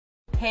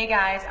Hey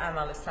guys, I'm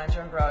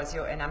Alessandra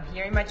Ambrosio and I'm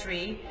here in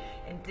Madrid,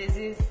 and this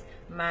is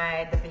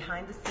the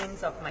behind the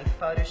scenes of my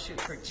photo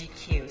shoot for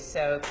GQ.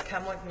 So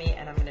come with me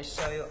and I'm going to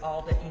show you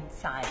all the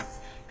insides,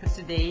 because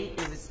today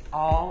it was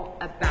all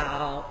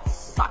about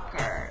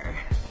soccer.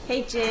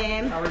 Hey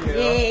Jim. How are you?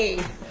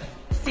 Yay.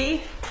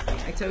 See?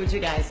 I told you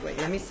guys. Wait,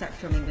 let me start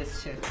filming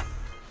this too.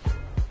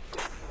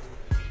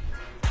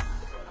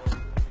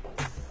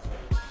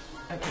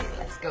 Okay,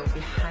 let's go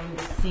behind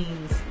the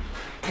scenes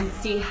and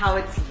see how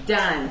it's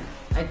done.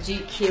 A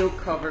GQ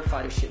cover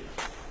photo shoot.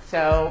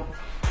 So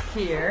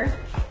here,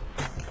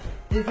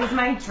 this is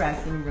my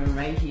dressing room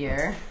right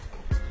here.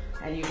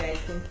 And you guys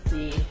can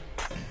see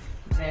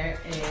there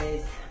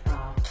is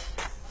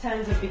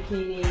tons of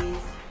bikinis,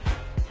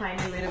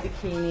 tiny little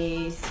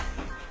bikinis.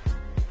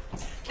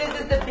 This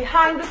is the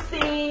behind the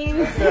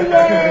scenes.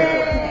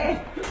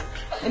 Yay!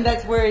 And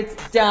that's where it's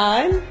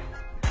done.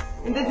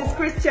 And this is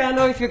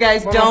Cristiano, if you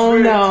guys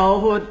don't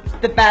know who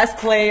the best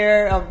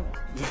player of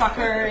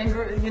soccer in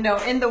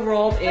the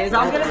world is.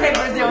 I was gonna say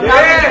Brazil,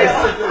 not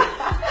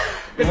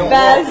Brazil.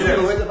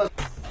 The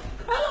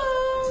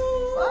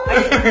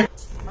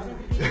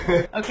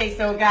best. Okay,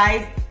 so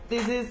guys,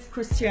 this is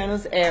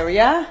Cristiano's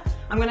area.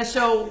 I'm gonna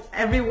show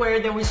everywhere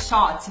that we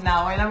shot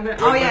now, and I'm gonna.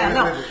 Oh yeah,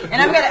 no, and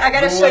I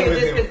gotta show you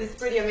this because it's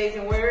pretty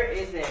amazing. Where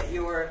is it?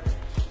 Your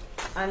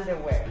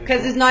underwear?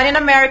 Because it's not in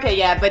America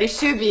yet, but it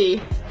should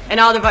be, and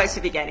all the boys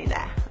should be getting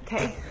that.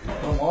 Okay.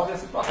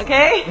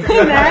 Okay.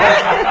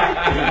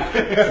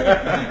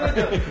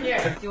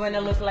 Here. Do you want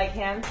to look like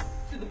him?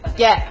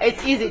 Yeah,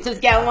 it's easy. Just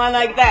get one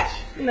like that.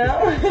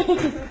 No?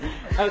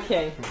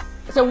 Okay.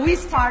 So we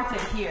started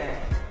here.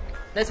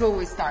 That's where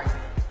we started.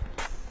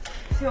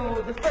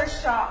 So the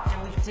first shot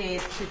that we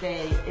did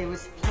today, it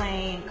was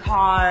playing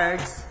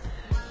cards,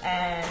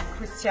 and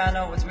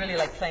Cristiano was really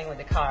like playing with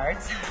the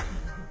cards.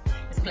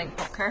 He's playing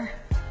poker.